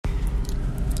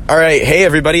All right, hey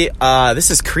everybody,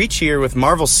 this is Creech here with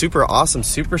Marvel's Super Awesome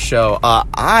Super Show.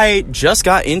 I just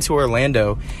got into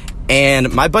Orlando,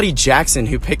 and my buddy Jackson,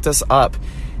 who picked us up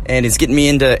and is getting me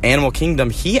into Animal Kingdom,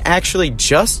 he actually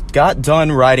just got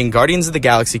done riding Guardians of the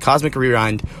Galaxy Cosmic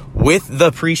Rewind with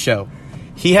the pre-show.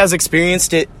 He has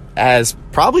experienced it as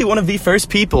probably one of the first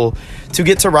people to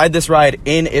get to ride this ride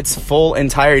in its full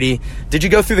entirety. Did you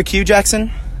go through the queue,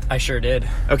 Jackson? I sure did.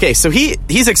 Okay, so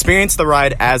he's experienced the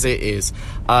ride as it is.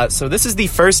 So this is the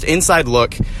first inside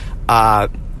look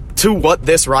to what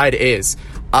this ride is.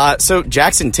 So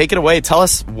Jackson, take it away. Tell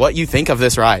us what you think of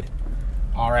this ride.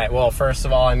 All right. Well, first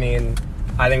of all, I think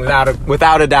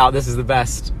without a doubt, this is the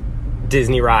best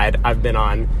Disney ride I've been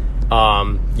on.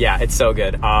 Yeah, it's so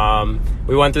good.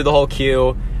 We went through the whole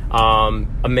queue.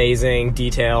 Amazing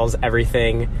details,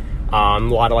 everything. A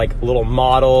lot of like little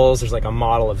models. There's like a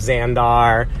model of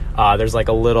Xandar. There's like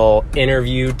a little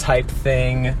interview type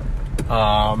thing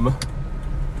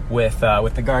with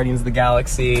the Guardians of the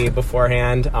Galaxy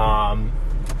beforehand.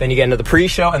 Then you get into the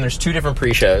pre-show, and there's two different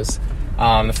pre-shows.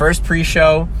 The first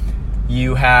pre-show,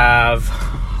 you have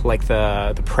like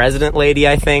the president lady,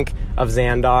 I think, of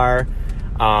Xandar,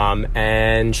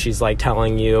 and she's like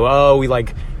telling you,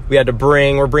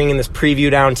 we're bringing this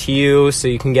preview down to you so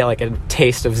you can get like a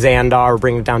taste of Xandar. We're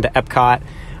bringing it down to Epcot.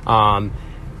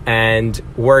 And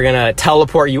we're going to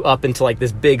teleport you up into like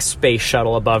this big space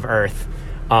shuttle above Earth.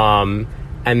 And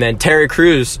then Terry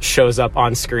Crews shows up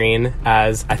on screen,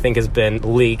 as I think has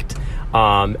been leaked.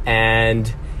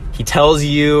 And he tells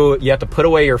you have to put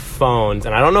away your phones.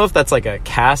 And I don't know if that's like a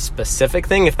cast specific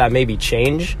thing, if that maybe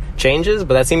changes,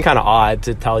 but that seemed kind of odd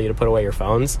to tell you to put away your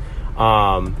phones.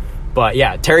 But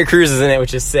yeah, Terry Crews is in it,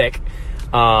 which is sick.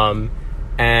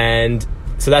 And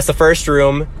so that's the first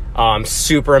room.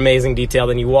 Super amazing detail.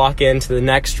 Then you walk into the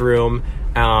next room,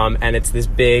 and it's this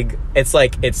big. It's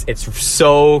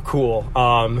so cool. Do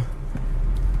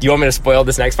you want me to spoil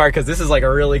this next part? Because this is like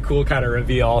a really cool kind of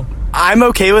reveal. I'm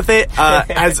okay with it.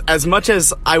 As much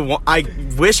as I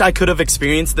wish I could have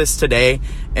experienced this today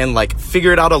and like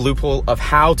figured out a loophole of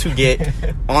how to get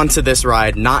onto this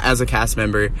ride, not as a cast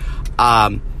member.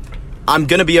 I'm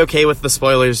going to be okay with the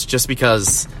spoilers just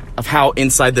because of how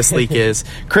inside this leak is.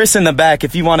 Chris in the back,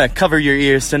 if you want to cover your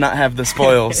ears to not have the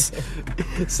spoils.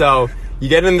 So you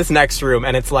get in this next room,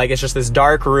 and it's just this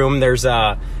dark room. There's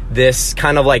this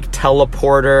kind of like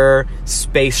teleporter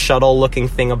space shuttle looking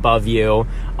thing above you.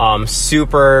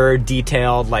 Super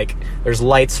detailed, like there's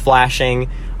lights flashing.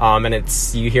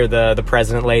 And you hear the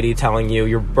president lady telling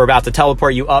you we're about to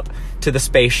teleport you up to the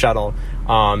space shuttle.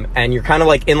 And you're kind of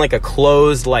like in like a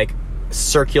closed, like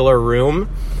circular room.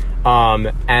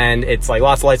 And it's like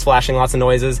lots of lights flashing, lots of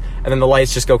noises. And then the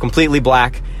lights just go completely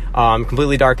black,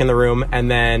 completely dark in the room. And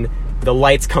then the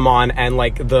lights come on, and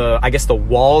like I guess the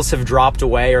walls have dropped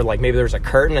away, or like maybe there's a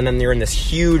curtain, and then you're in this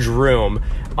huge room.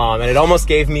 And it almost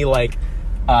gave me like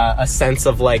a sense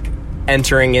of like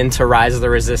entering into Rise of the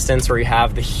Resistance, where you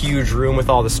have the huge room with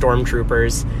all the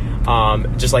stormtroopers.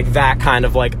 Just like that kind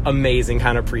of like amazing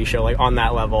kind of pre-show, like on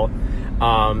that level.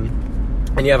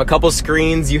 And you have a couple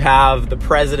screens. You have the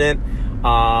president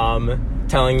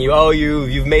telling you,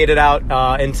 you've made it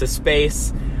out into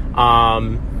space.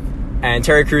 And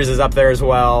Terry Crews is up there as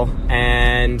well.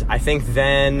 And I think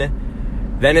then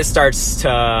it starts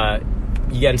to,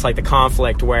 you get into like the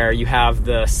conflict where you have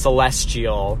the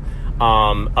Celestial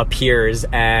appears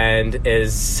and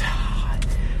is, I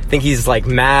think he's like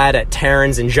mad at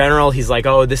Terrans in general. He's like,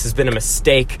 this has been a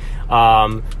mistake.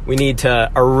 We need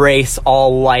to erase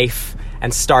all life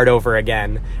and start over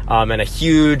again. And a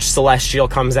huge Celestial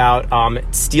comes out,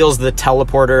 steals the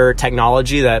teleporter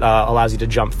technology that allows you to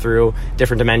jump through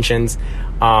different dimensions,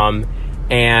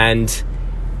 and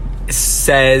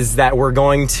says that we're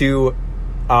going to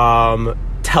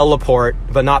teleport,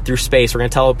 but not through space. We're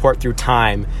going to teleport through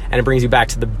time, and it brings you back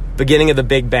to the beginning of the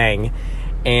Big Bang.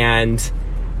 And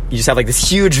you just have like this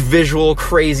huge visual,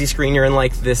 crazy screen. You're in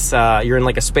like this, you're in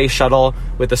like a space shuttle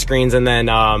with the screens, and then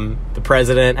the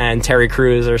president and Terry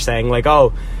Crews are saying like,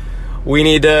 we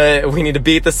need to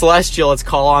beat the Celestial. Let's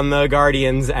call on the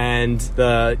Guardians, and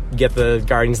get the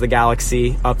Guardians of the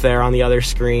Galaxy up there on the other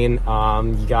screen.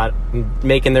 You got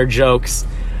making their jokes,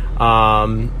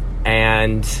 and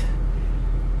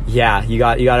yeah, you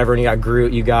got everyone. You got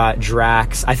Groot, you got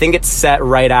Drax. I think it's set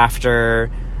right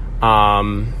after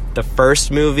the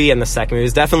first movie and the second movie.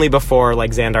 It's definitely before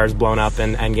like Xandar's blown up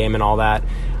and Endgame and all that.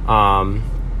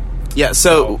 Yeah,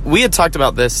 so we had talked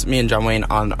about this, me and John Wayne,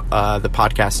 on the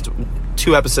podcast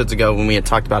 2 episodes ago when we had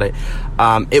talked about it.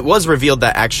 It was revealed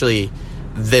that actually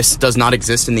this does not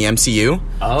exist in the MCU.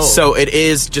 Oh. So it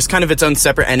is just kind of its own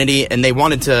separate entity, and they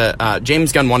wanted to,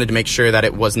 James Gunn wanted to make sure that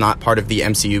it was not part of the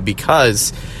MCU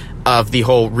because of the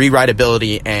whole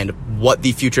rewritability and what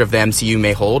the future of the MCU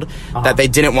may hold, that they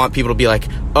didn't want people to be like,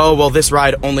 oh, well, this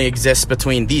ride only exists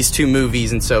between these two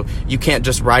movies, and so you can't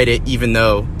just ride it even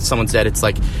though someone's dead. It's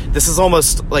like, this is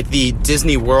almost like the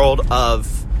Disney World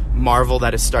of Marvel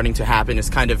that is starting to happen, is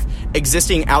kind of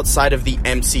existing outside of the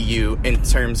MCU in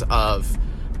terms of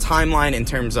timeline, in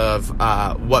terms of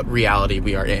what reality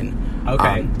we are in.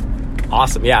 Okay.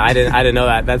 Awesome. Yeah, I didn't know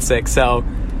that. That's sick. So,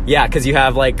 yeah, because you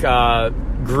have like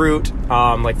Groot,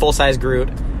 like full-size Groot,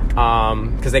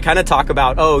 because they kind of talk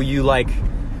about, oh, you like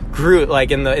Groot,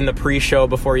 like in the pre-show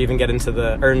before you even get into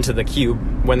the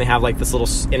cube, when they have like this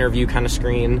little interview kind of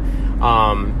screen.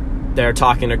 They're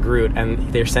talking to Groot,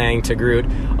 and they're saying to Groot,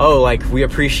 oh, like, we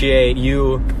appreciate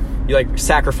you like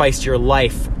sacrificed your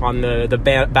life on the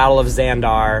Battle of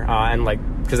Xandar, and like,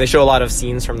 because they show a lot of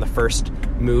scenes from the first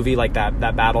movie, like that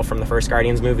battle from the first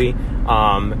Guardians movie,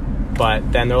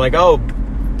 but then they're like, oh,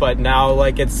 but now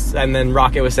like it's, and then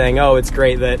Rocket was saying, oh, it's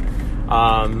great that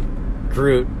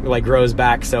Groot like grows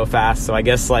back so fast, so I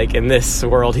guess like in this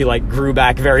world he like grew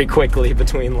back very quickly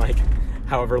between like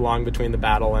however long between the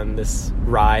battle and this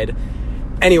ride.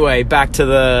 Anyway, back to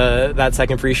that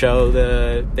second pre-show,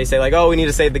 they say like, oh, we need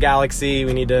to save the galaxy,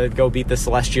 we need to go beat the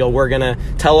Celestial, we're gonna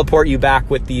teleport you back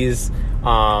with these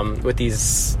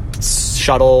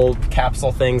shuttle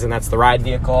capsule things, and that's the ride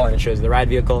vehicle, and it shows you the ride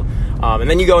vehicle, and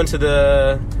then you go into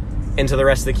the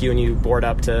rest of the queue and you board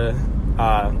up to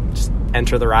just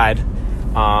enter the ride.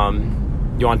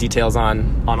 You want details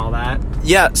on all that?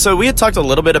 Yeah, so we had talked a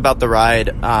little bit about the ride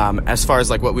as far as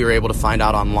like what we were able to find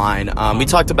out online. We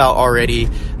talked about already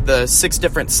the 6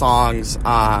 different songs.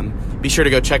 Be sure to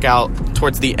go check out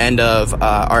towards the end of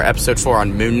our episode 4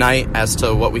 on Moon Knight as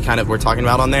to what we kind of were talking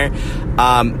about on there.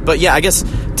 But yeah, I guess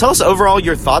tell us overall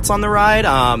your thoughts on the ride.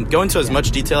 Go into as much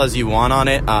detail as you want on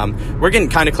it. We're getting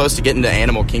kind of close to getting to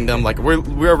Animal Kingdom. Like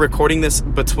we're recording this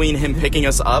between him picking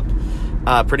us up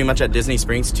pretty much at Disney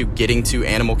Springs to getting to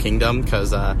Animal Kingdom,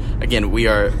 because again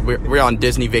we're on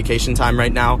Disney vacation time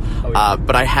right now.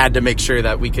 But I had to make sure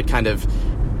that we could kind of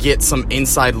get some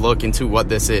inside look into what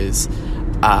this is.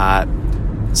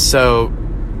 So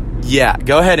yeah,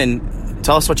 go ahead and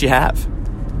tell us what you have.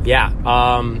 Yeah,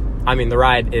 I mean, the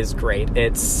ride is great.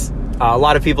 It's a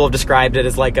lot of people have described it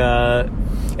as like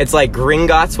it's like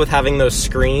Gringotts with having those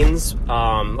screens.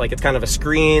 Like it's kind of a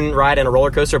screen ride and a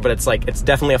roller coaster, but it's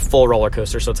definitely a full roller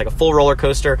coaster. So it's like a full roller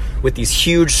coaster with these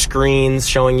huge screens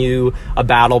showing you a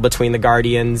battle between the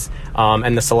Guardians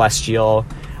and the Celestial.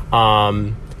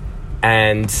 And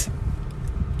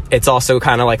it's also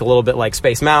kind of like a little bit like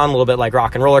Space Mountain, a little bit like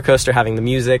Rock and Roller Coaster, having the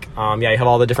music. Yeah, you have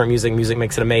all the different music. Music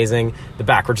makes it amazing. The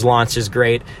backwards launch is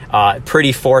great.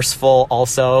 Pretty forceful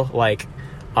also. Like,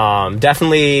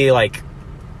 definitely like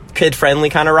kid-friendly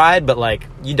kind of ride, but like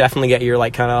you definitely get your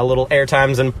like kind of little air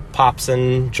times and pops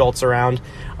and jolts around.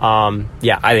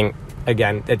 Yeah, I think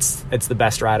again it's the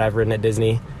best ride I've ridden at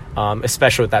Disney,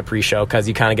 especially with that pre-show, because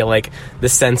you kind of get like the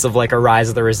sense of like a Rise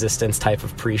of the Resistance type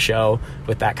of pre-show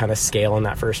with that kind of scale in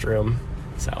that first room.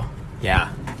 So yeah,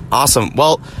 awesome.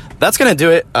 Well, that's gonna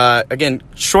do it. Again,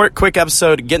 short, quick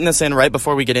episode, getting this in right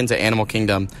before we get into Animal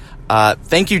Kingdom.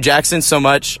 Thank you, Jackson, so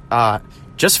much.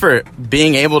 Just for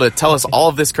being able to tell us all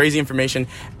of this crazy information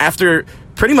after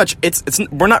pretty much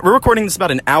we're recording this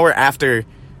about an hour after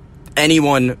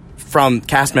anyone from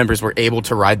cast members were able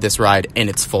to ride this ride in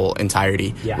its full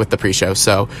entirety with the pre-show.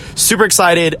 So super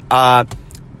excited.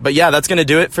 But yeah, that's going to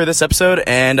do it for this episode.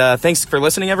 And thanks for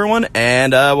listening, everyone.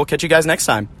 And we'll catch you guys next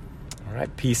time. All right.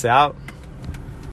 Peace out.